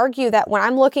 I would argue that when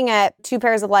I'm looking at 2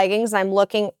 pairs of leggings, I'm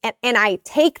looking and I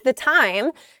take the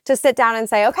time to sit down and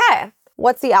say, okay,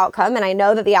 what's the outcome? And I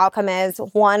know that the outcome is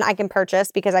 1, I can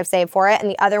purchase because I've saved for it. And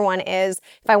the other one is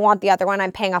if I want the other one,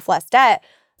 I'm paying off less debt.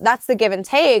 That's the give and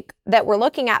take that we're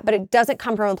looking at, but it doesn't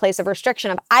come from a place of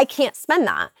restriction of I can't spend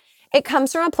that. It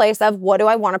comes from a place of what do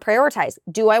I want to prioritize?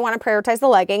 Do I want to prioritize the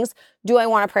leggings? Do I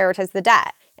want to prioritize the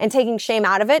debt? And taking shame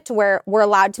out of it to where we're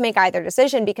allowed to make either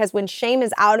decision, because when shame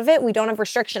is out of it, we don't have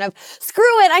restriction of screw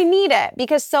it, I need it.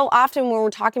 Because so often when we're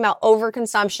talking about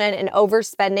overconsumption and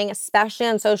overspending, especially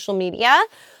on social media,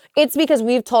 it's because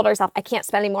we've told ourselves, I can't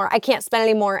spend anymore. I can't spend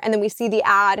anymore. And then we see the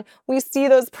ad, we see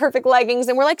those perfect leggings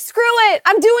and we're like, screw it,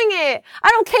 I'm doing it. I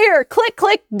don't care. Click,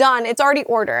 click, done. It's already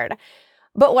ordered.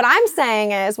 But what I'm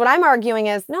saying is, what I'm arguing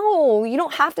is, no, you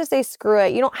don't have to say screw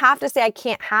it. You don't have to say I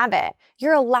can't have it.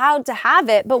 You're allowed to have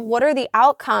it, but what are the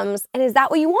outcomes? And is that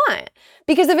what you want?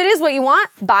 Because if it is what you want,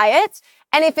 buy it.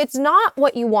 And if it's not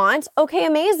what you want, okay,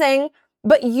 amazing.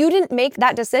 But you didn't make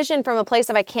that decision from a place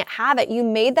of I can't have it. You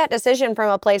made that decision from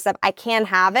a place of I can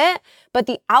have it, but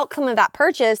the outcome of that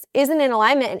purchase isn't in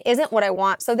alignment and isn't what I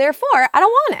want. So therefore, I don't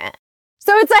want it.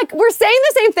 So it's like we're saying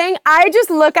the same thing. I just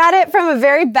look at it from a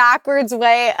very backwards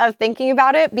way of thinking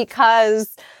about it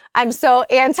because I'm so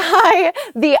anti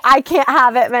the I can't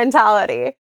have it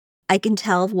mentality. I can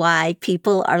tell why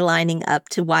people are lining up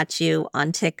to watch you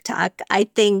on TikTok. I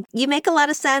think you make a lot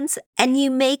of sense and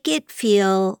you make it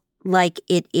feel like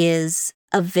it is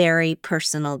a very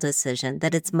personal decision,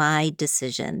 that it's my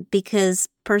decision, because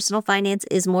personal finance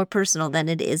is more personal than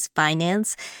it is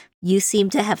finance. You seem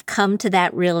to have come to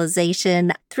that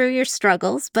realization through your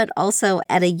struggles, but also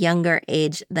at a younger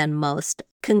age than most.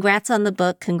 Congrats on the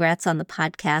book. Congrats on the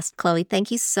podcast. Chloe, thank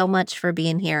you so much for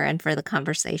being here and for the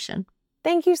conversation.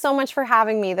 Thank you so much for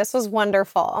having me. This was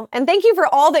wonderful. And thank you for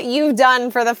all that you've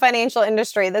done for the financial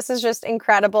industry. This is just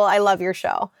incredible. I love your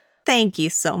show. Thank you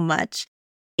so much.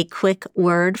 A quick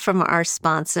word from our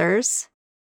sponsors.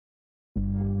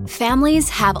 Families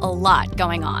have a lot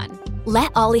going on.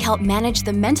 Let Ollie help manage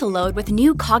the mental load with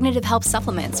new cognitive help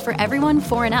supplements for everyone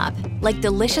 4 and up, like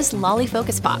delicious Lolly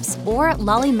Focus Pops or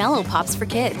Lolly Mellow Pops for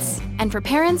kids. And for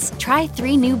parents, try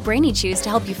 3 new Brainy Chews to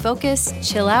help you focus,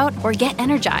 chill out, or get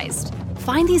energized.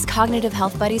 Find these cognitive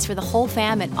health buddies for the whole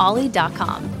fam at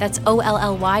ollie.com. That's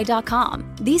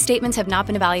OLLY.com. These statements have not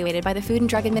been evaluated by the Food and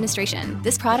Drug Administration.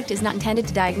 This product is not intended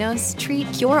to diagnose,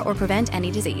 treat, cure, or prevent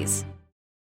any disease.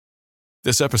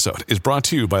 This episode is brought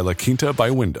to you by La Quinta by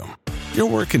Wyndham. Your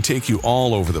work can take you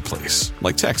all over the place,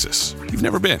 like Texas. You've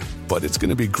never been, but it's going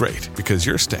to be great because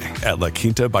you're staying at La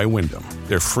Quinta by Wyndham.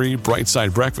 Their free Bright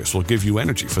Side breakfast will give you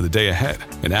energy for the day ahead.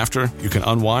 And after, you can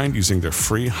unwind using their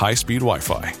free high-speed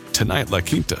Wi-Fi. Tonight, La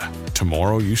Quinta.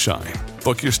 Tomorrow, you shine.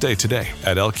 Book your stay today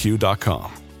at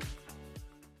lq.com.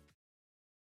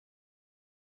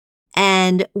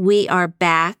 And we are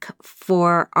back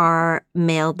for our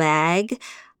mailbag.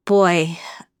 Boy,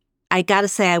 I gotta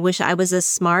say, I wish I was as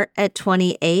smart at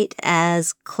 28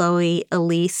 as Chloe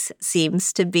Elise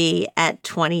seems to be at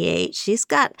 28. She's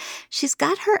got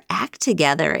her act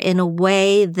together in a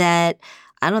way that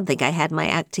I don't think I had my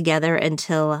act together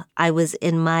until I was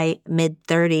in my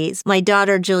mid-30s. My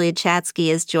daughter, Julia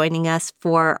Chatsky, is joining us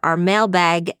for our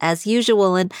mailbag as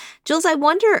usual. And Jules, I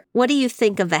wonder, what do you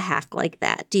think of a hack like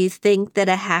that? Do you think that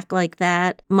a hack like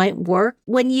that might work?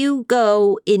 When you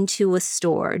go into a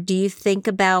store, do you think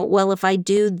about, well, if I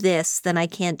do this, then I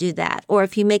can't do that? Or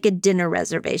if you make a dinner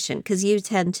reservation, because you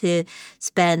tend to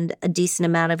spend a decent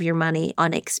amount of your money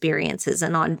on experiences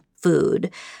and on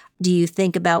food. Do you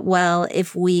think about, well,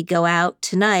 if we go out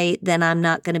tonight, then I'm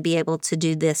not going to be able to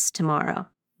do this tomorrow?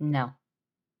 No.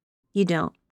 You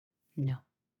don't? No.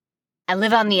 I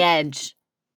live on the edge.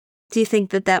 Do you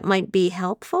think that that might be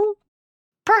helpful?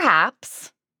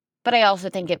 Perhaps. But I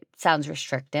also think it sounds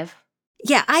restrictive.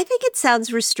 Yeah, I think it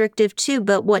sounds restrictive too.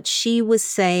 But what she was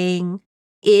saying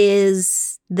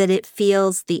is that it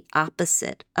feels the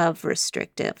opposite of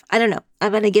restrictive. I don't know. I'm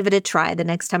going to give it a try the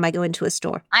next time I go into a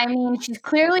store. I mean, she's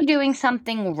clearly doing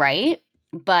something right,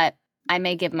 but I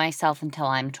may give myself until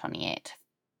I'm 28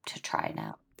 to try it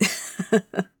out.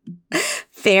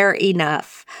 Fair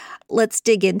enough. Let's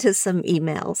dig into some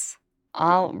emails.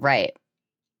 All right.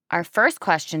 Our first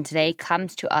question today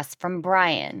comes to us from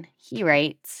Brian. He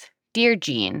writes, Dear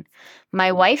Jean,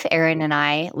 my wife Erin and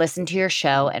I listen to your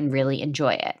show and really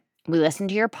enjoy it. We listen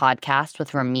to your podcast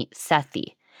with Ramit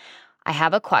Sethi. I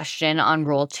have a question on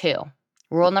Rule 2.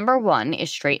 Rule number 1 is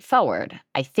straightforward,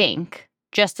 I think.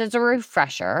 Just as a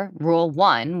refresher, Rule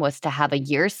 1 was to have a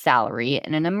year's salary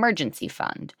in an emergency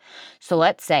fund. So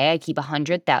let's say I keep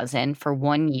 $100,000 for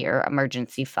 1 year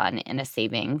emergency fund in a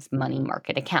savings money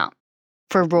market account.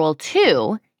 For Rule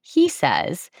 2, he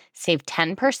says save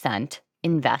 10%,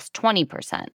 invest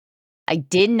 20%. I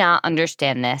did not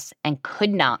understand this and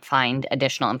could not find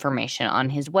additional information on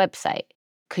his website.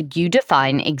 Could you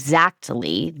define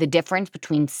exactly the difference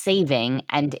between saving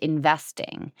and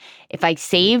investing? If I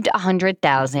saved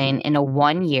 $100,000 in a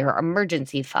 1 year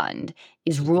emergency fund,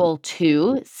 is Rule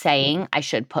 2 saying I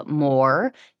should put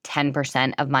more,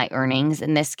 10% of my earnings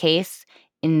in this case,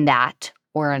 in that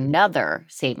or another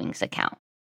savings account?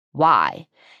 Why?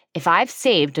 If I've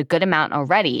saved a good amount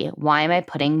already, why am I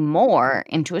putting more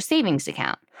into a savings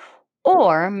account?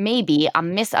 Or maybe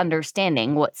I'm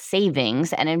misunderstanding what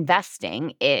savings and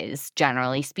investing is,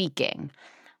 generally speaking.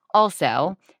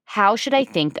 Also, how should I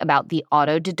think about the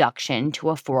auto deduction to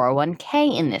a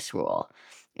 401k in this rule?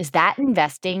 Is that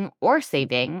investing or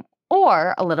saving,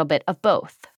 or a little bit of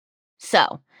both?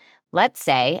 So, let's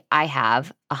say I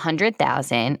have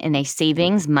 $100,000 in a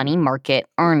savings money market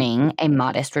earning a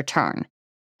modest return.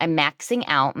 I'm maxing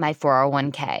out my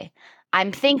 401k.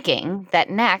 I'm thinking that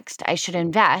next I should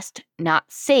invest, not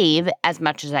save as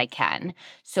much as I can.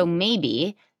 So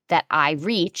maybe that I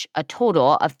reach a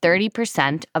total of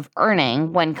 30% of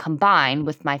earning when combined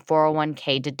with my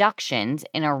 401k deductions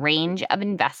in a range of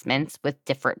investments with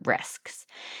different risks.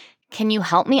 Can you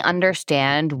help me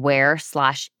understand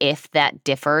where/if that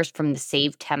differs from the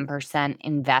save 10%,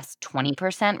 invest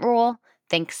 20% rule?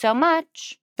 Thanks so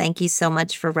much. Thank you so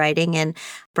much for writing. And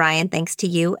Brian, thanks to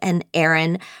you and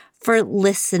Erin for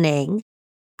listening.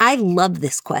 I love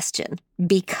this question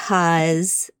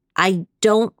because I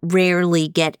don't rarely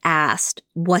get asked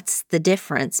what's the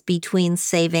difference between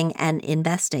saving and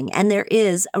investing. And there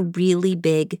is a really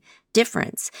big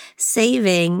difference.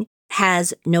 Saving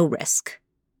has no risk.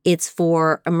 It's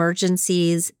for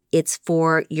emergencies. It's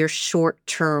for your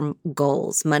short-term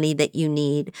goals, money that you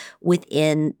need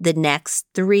within the next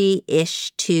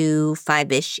 3-ish to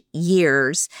 5-ish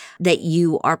years that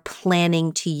you are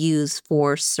planning to use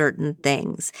for certain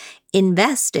things.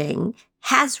 Investing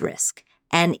has risk,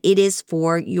 and it is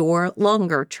for your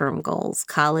longer-term goals,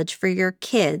 college for your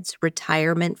kids,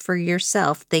 retirement for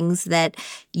yourself, things that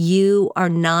you are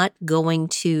not going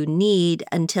to need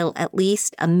until at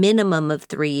least a minimum of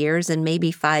 3 years and maybe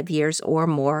 5 years or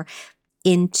more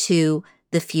into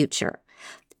the future.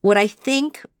 What I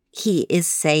think he is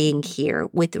saying here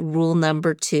with rule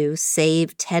number 2,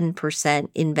 save 10%,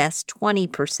 invest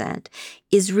 20%,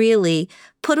 is really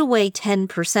put away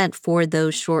 10% for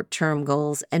those short-term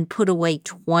goals and put away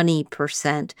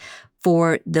 20%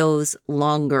 for those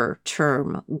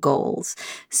longer-term goals.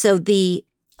 So the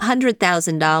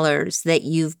 $100,000 that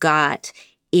you've got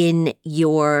in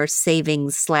your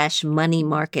savings/money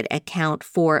market account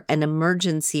for an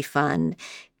emergency fund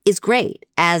is great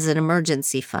as an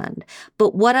emergency fund.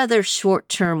 But what other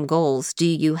short-term goals do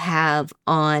you have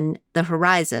on the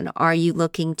horizon? Are you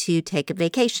looking to take a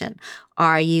vacation?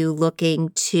 Are you looking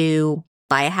to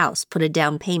buy a house, put a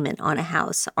down payment on a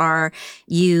house? Are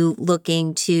you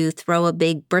looking to throw a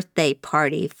big birthday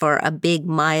party for a big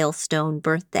milestone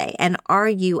birthday? And are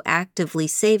you actively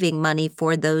saving money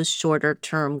for those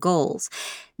shorter-term goals?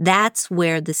 That's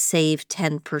where the save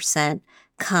 10%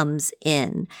 comes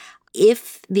in.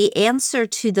 If the answer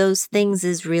to those things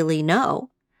is really no,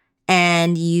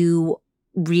 and you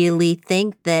really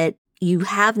think that you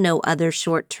have no other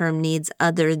short-term needs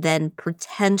other than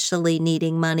potentially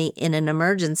needing money in an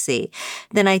emergency,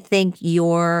 then I think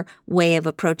your way of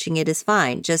approaching it is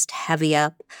fine. Just heavy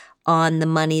up on the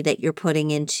money that you're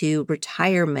putting into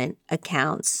retirement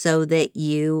accounts so that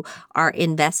you are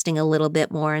investing a little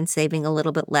bit more and saving a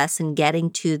little bit less and getting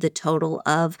to the total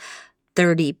of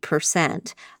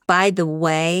 30%. By the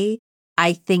way,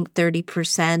 I think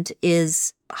 30%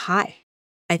 is high.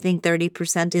 I think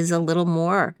 30% is a little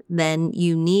more than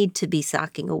you need to be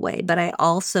socking away. But I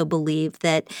also believe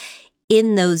that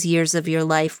in those years of your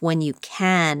life when you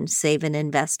can save and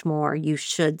invest more, you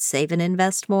should save and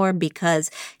invest more, because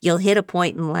you'll hit a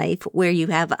point in life where you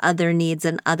have other needs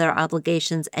and other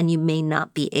obligations and you may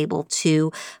not be able to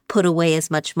put away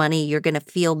as much money. You're going to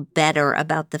feel better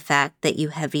about the fact that you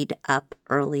heavied up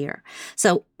earlier.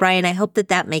 So, Brian, I hope that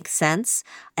that makes sense.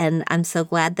 And I'm so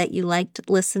glad that you liked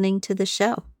listening to the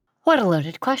show. What a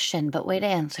loaded question, but way to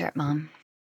answer it, Mom.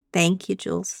 Thank you,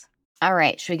 Jules. All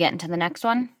right, should we get into the next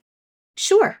one?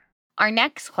 Sure. Our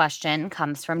next question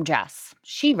comes from Jess.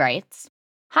 She writes,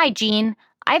 "Hi, Jean.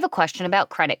 I have a question about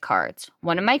credit cards.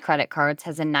 One of my credit cards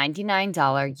has a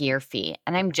 $99 year fee,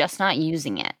 and I'm just not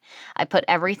using it. I put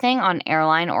everything on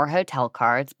airline or hotel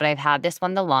cards, but I've had this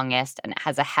one the longest, and it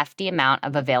has a hefty amount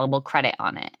of available credit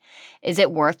on it. Is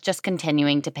it worth just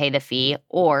continuing to pay the fee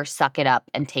or suck it up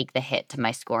and take the hit to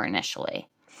my score initially?"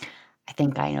 I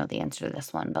think I know the answer to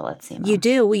this one, but let's see, Mom. You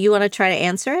do? Well, you want to try to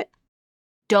answer it?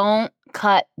 Don't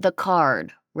cut the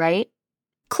card, right?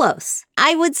 Close.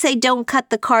 I would say don't cut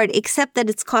the card, except that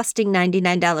it's costing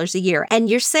 $99 a year. And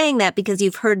you're saying that because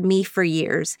you've heard me for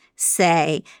years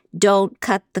say, don't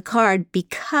cut the card,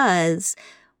 because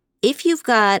if you've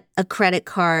got a credit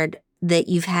card that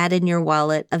you've had in your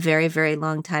wallet a very, very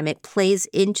long time, it plays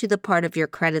into the part of your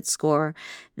credit score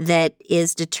that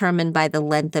is determined by the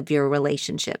length of your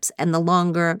relationships. And the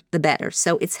longer, the better.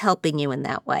 So it's helping you in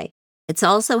that way. It's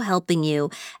also helping you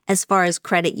as far as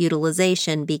credit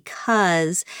utilization,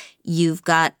 because you've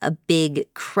got a big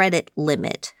credit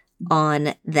limit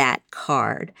on that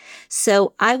card.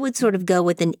 So I would sort of go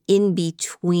with an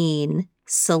in-between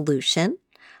solution.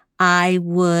 I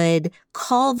would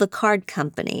call the card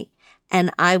company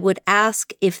and I would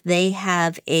ask if they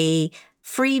have a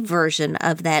free version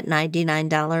of that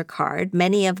 $99 card,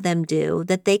 many of them do,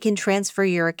 that they can transfer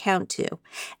your account to.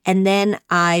 And then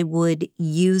I would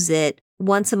use it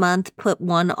once a month, put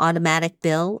one automatic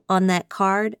bill on that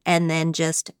card, and then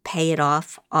just pay it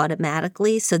off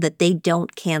automatically so that they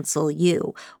don't cancel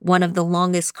you. One of the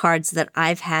longest cards that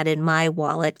I've had in my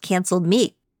wallet canceled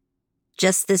me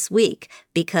just this week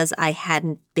because I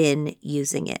hadn't been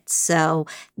using it. So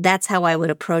that's how I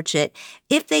would approach it.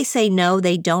 If they say no,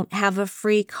 they don't have a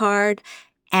free card,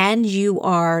 and you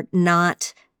are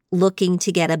not looking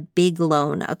to get a big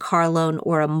loan, a car loan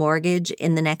or a mortgage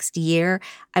in the next year,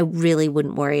 I really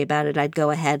wouldn't worry about it. I'd go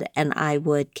ahead and I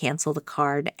would cancel the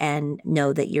card and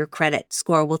know that your credit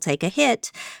score will take a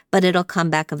hit, but it'll come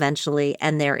back eventually.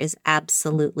 And there is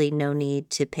absolutely no need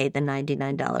to pay the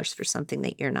 $99 for something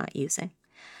that you're not using.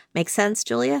 Make sense,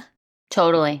 Julia?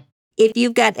 Totally. If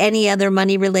you've got any other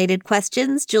money-related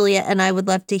questions, Julia and I would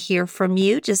love to hear from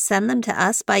you. Just send them to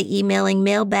us by emailing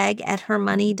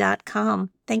mailbag@hermoney.com.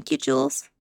 Thank you, Jules.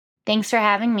 Thanks for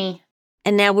having me.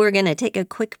 And now we're going to take a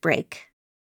quick break.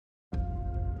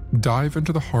 Dive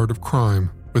into the heart of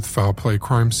crime with Foul Play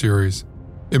Crime Series.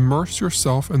 Immerse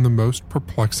yourself in the most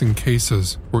perplexing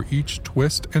cases where each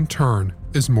twist and turn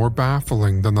is more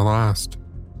baffling than the last.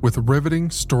 With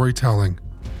riveting storytelling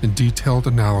and detailed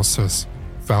analysis,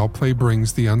 Foul Play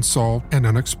brings the unsolved and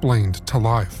unexplained to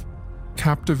life,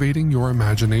 captivating your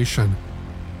imagination.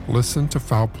 Listen to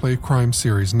Foul Play Crime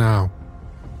Series now,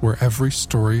 where every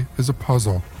story is a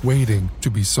puzzle waiting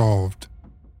to be solved.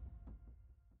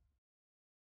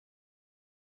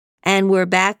 And we're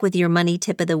back with your money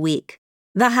tip of the week.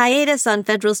 The hiatus on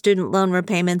federal student loan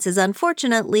repayments is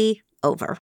unfortunately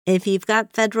over. If you've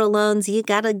got federal loans, you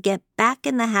got to get back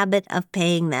in the habit of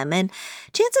paying them. And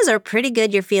chances are pretty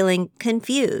good you're feeling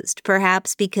confused,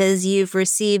 perhaps because you've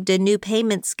received a new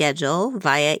payment schedule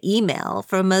via email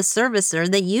from a servicer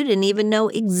that you didn't even know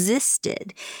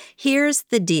existed. Here's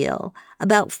the deal.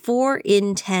 About 4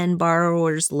 in 10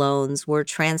 borrowers' loans were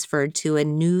transferred to a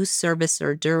new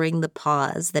servicer during the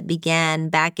pause that began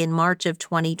back in March of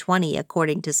 2020,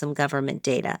 according to some government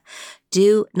data.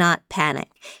 Do not panic.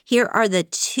 Here are the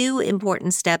 2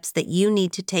 important steps that you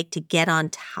need to take to get on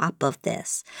top of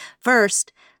this.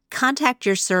 First, contact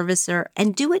your servicer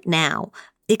and do it now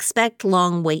Expect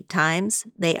long wait times.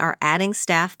 They are adding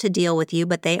staff to deal with you,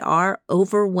 but they are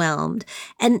overwhelmed.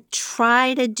 And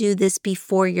try to do this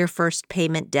before your first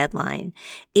payment deadline.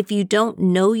 If you don't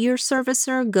know your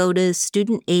servicer, go to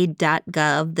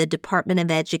studentaid.gov, the Department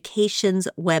of Education's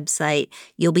website.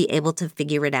 You'll be able to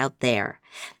figure it out there.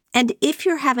 And if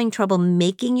you're having trouble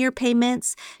making your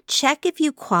payments, check if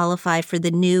you qualify for the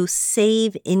new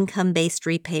Save Income-Based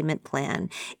Repayment Plan.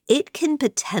 It can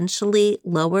potentially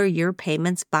lower your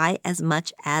payments by as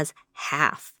much as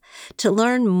half. To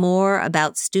learn more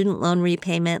about student loan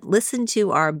repayment, listen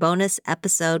to our bonus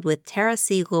episode with Tara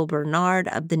Siegel-Bernard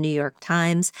of the New York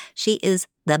Times. She is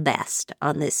the best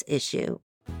on this issue.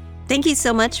 Thank you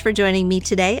so much for joining me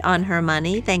today on Her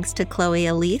Money. Thanks to Chloe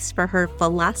Elise for her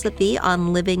philosophy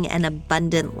on living an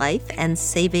abundant life and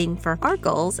saving for our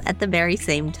goals at the very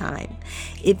same time.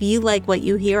 If you like what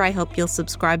you hear, I hope you'll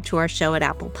subscribe to our show at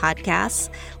Apple Podcasts.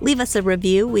 Leave us a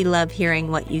review. We love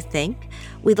hearing what you think.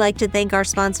 We'd like to thank our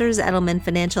sponsors, Edelman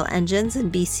Financial Engines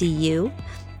and BCU.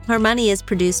 Her Money is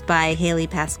produced by Haley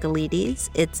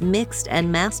Pascalides. It's mixed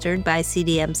and mastered by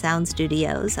CDM Sound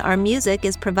Studios. Our music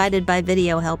is provided by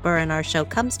Video Helper, and our show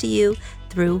comes to you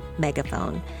through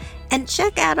Megaphone. And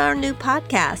check out our new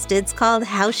podcast. It's called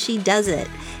How She Does It.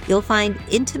 You'll find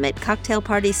intimate cocktail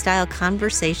party-style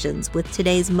conversations with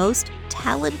today's most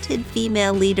talented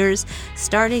female leaders,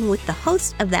 starting with the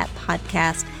host of that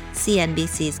podcast,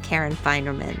 CNBC's Karen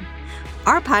Feinerman.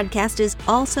 Our podcast is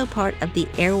also part of the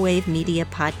Airwave Media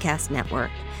Podcast Network.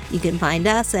 You can find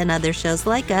us and other shows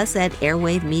like us at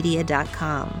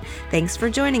airwavemedia.com. Thanks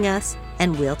for joining us,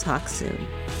 and we'll talk soon.